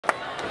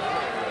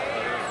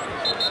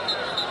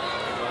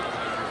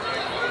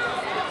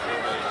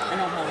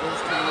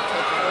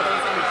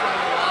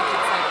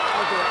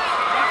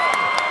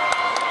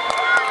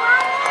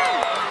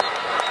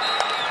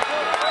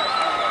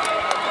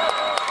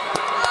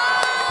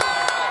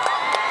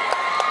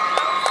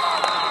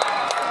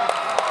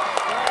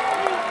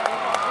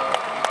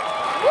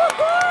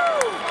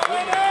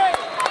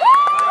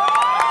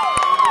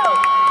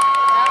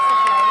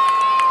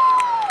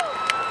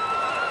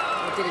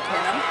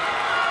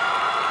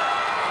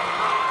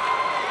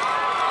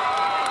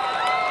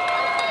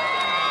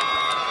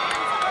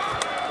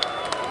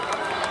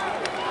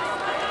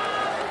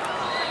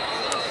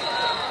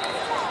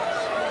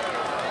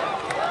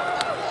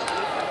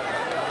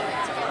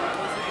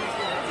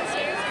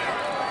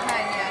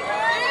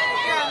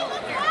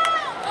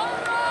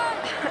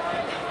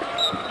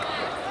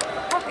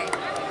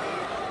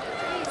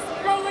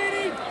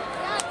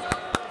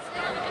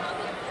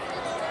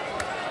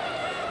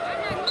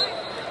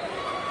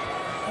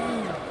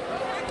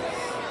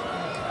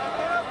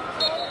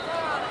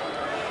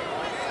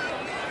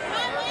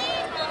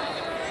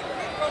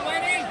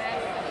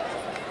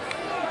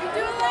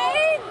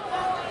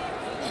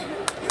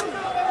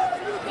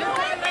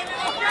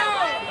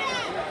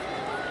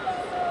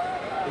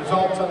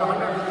Results at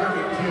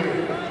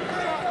 132.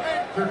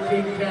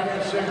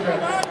 13-10 decision.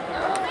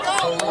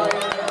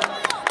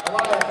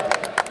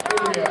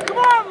 Come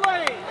on,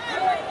 Lane!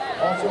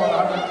 Also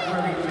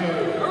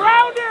 132.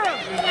 Around him!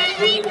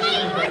 Let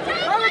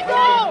it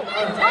go! Let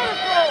it go!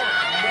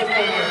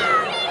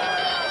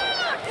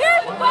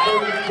 Here's the ball!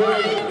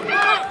 132.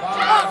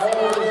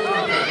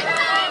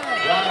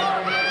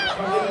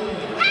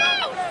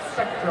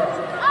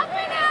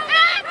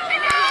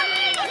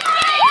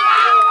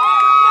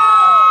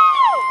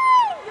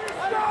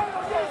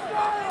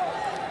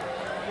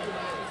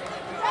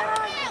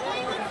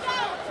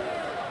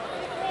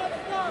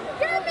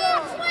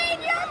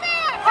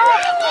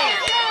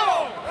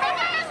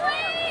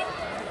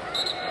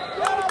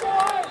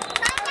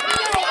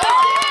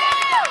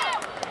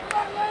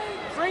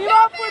 Bring it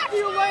up with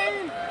you,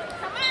 Lane!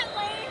 Come on,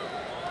 Lane!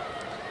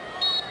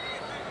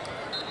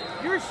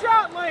 Your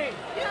shot, Lane!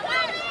 Come on!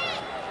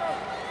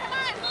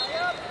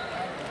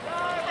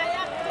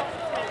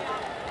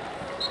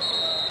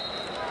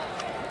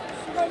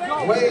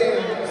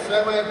 Weigh-in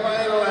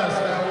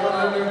semi-finalist at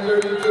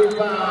 132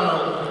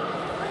 pounds.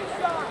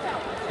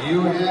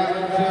 You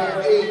have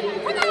to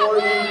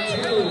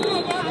 842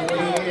 to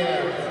weigh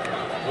in.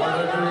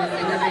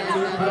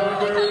 132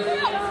 pounders,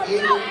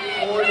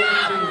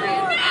 842.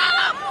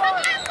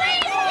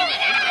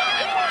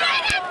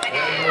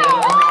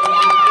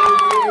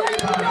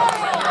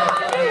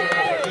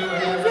 You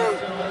have until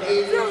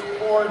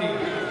 840.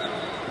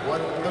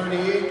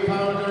 138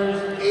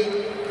 pounders,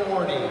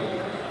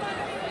 840.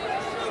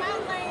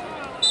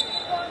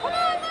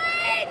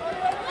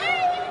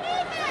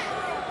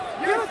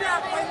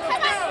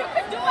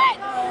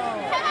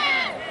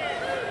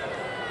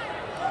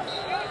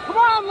 Come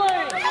on,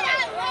 Lane!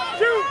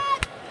 Shoot!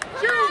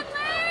 Shoot!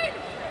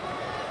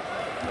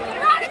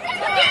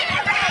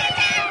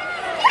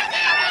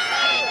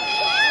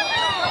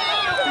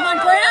 Come on,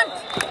 Grant!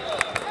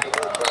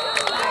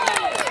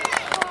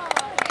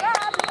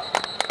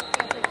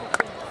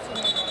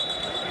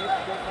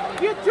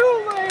 Get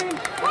two, Lane!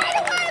 Right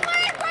away,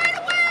 Lane! Right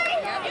away!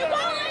 You go,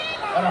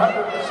 Lane! At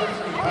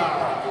 160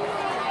 pounds,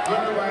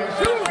 winner by a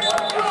 6-1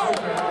 decision.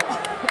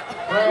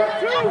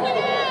 Brad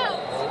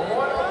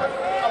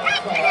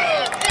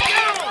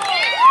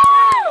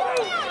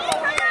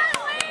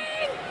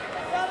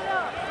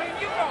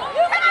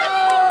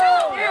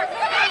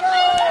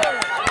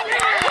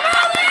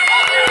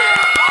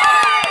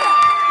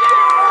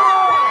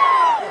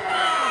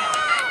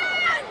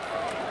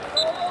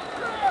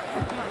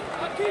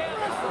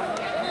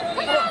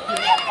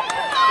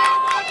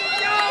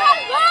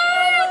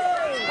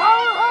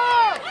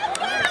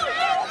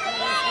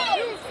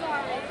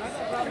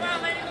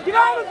Get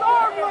on his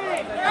arm,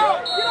 Lane! Get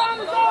on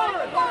his arm!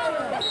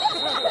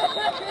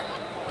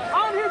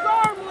 On his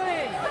arm,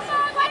 Lane!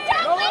 Watch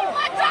out, Lane!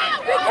 Watch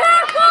out! Be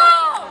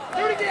careful! Do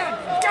it again!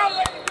 Go,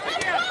 Lane!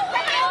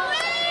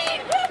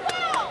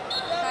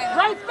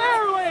 Right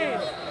there,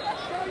 Lane!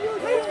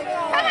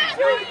 Come on,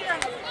 shoot!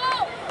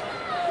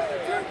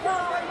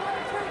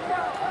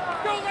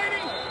 Go,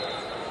 Lady!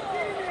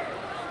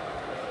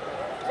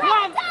 Come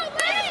on!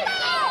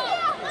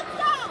 Let's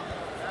go!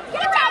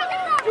 Get him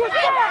out! Do it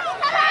back!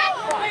 Come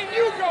on! Lane,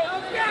 you go!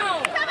 Let's go!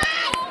 Come on!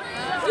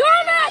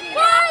 You're not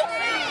good!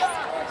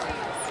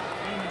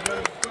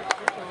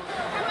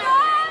 Come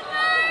on,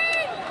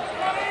 Lane!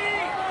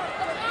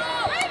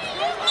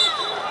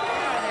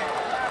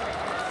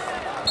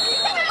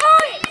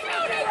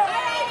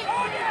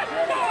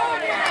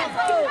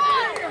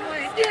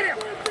 Get him!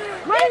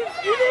 Lane,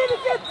 you need to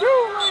get two,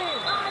 Lane!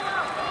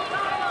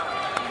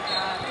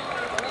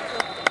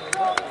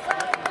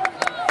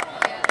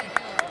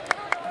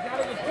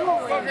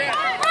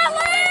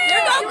 Here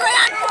you go,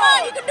 Grant! Come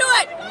on, you can do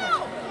it!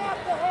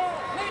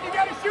 Lane, you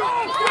gotta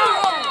shoot!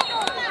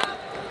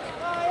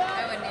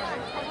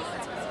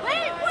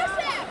 Lane, push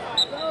it!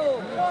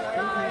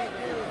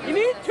 You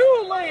need two,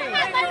 Lane! You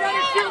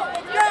gotta shoot!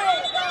 Let's go!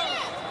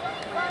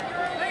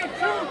 Lane,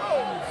 shoot!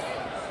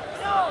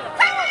 Come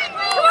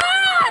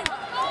on!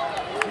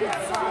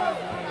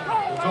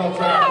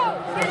 results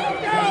at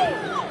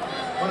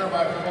 152. Winner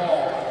by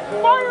fall.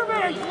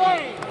 Fireman's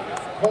Lane!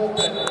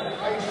 Colton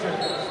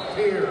Patience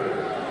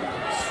Tears.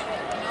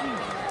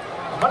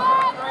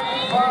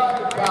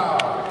 195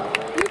 pounds.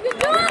 You can do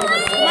it!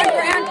 Come on,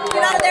 Grant!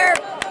 Get out of there!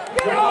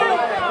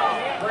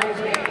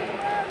 Crazy.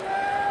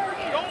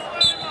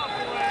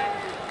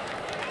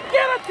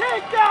 Get a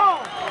takedown!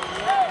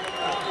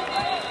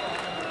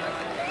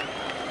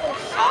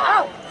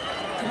 Oh!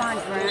 Come on,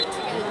 Grant.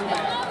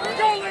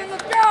 Go, Lane,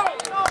 let's go!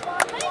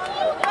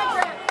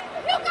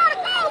 You gotta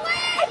go,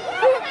 Lane!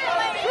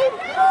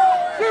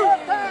 Shoot!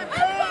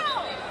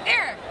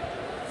 There!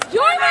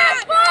 You're not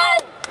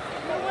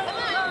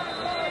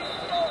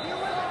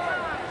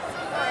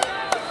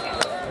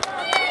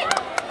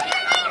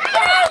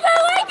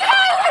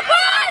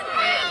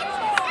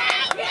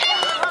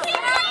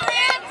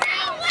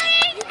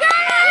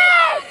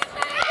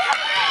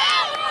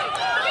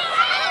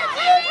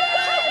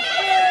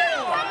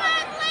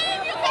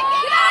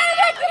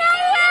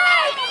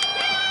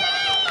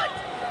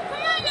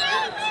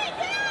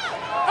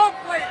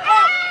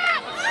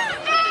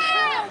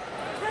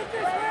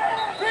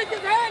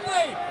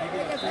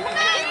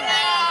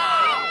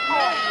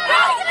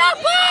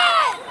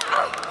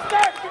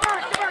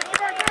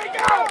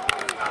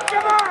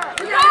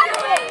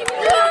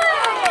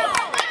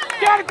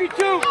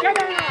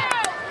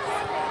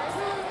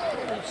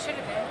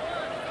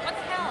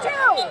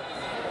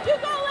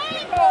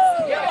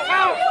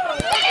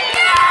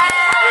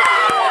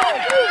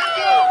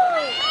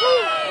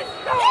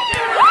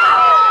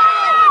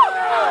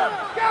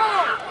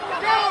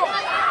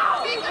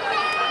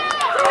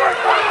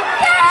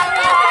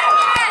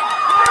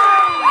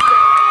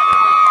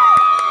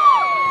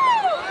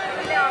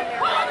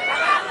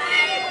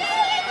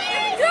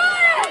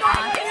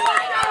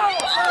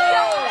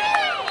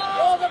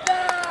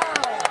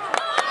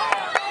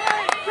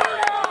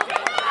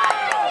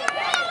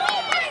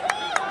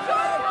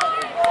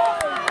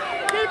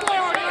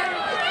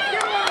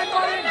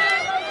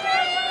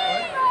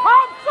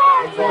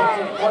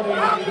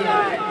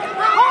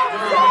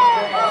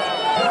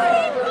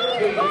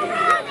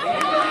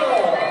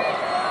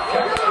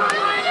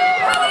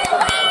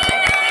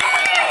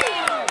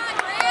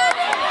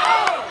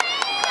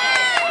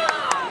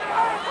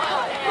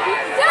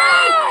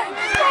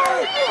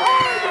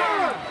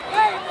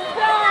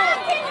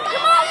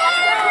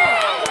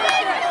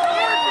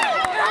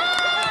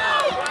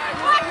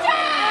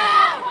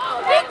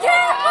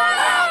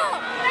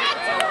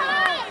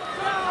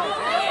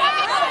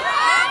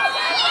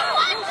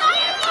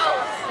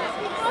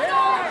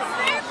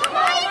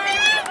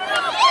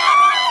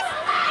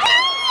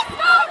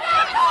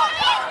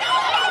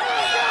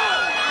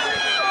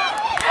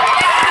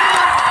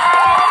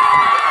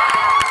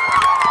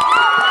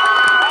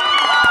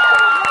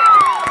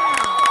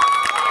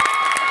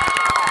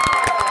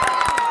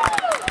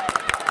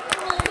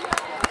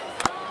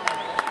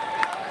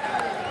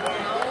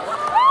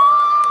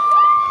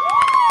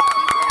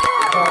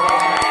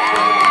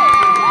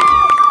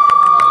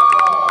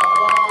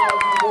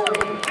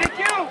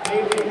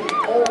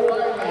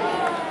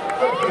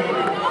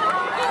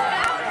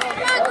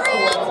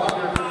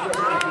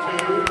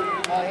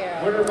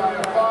Winner by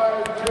a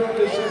 5-2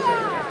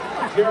 decision,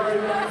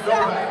 Jared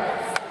Novak.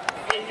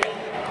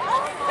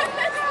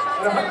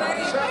 And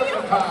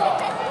 107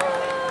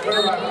 pounds.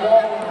 Winner by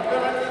 12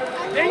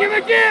 minutes. Ding him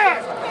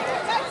again!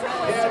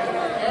 And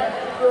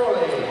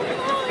Gurley.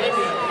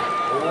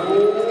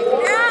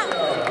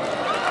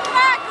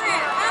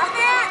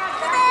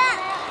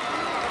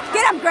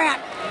 Get him,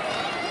 Grant!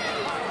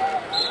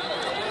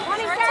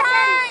 20 seconds!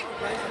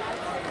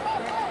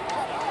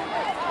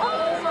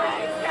 Oh my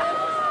God!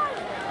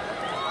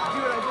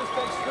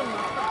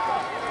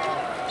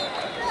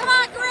 Come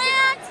on,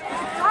 Grant!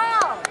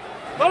 Oh!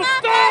 Don't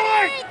stall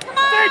it! Come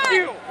on! Thank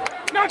you!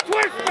 Now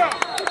twist them!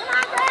 Come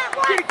on, Grant!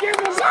 One! Give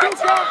him the Shot two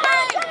shot!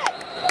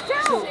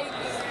 two!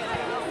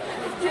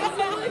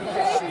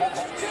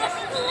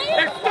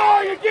 They're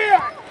stalling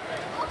again!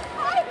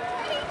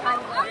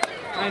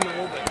 I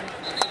know, but...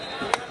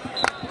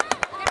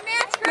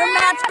 Good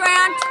match,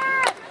 Grant!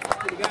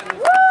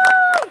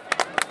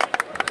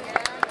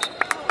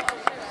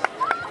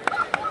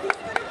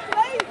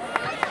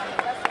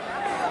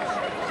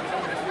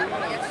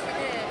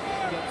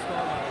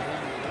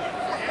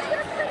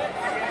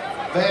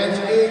 Bench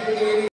 880.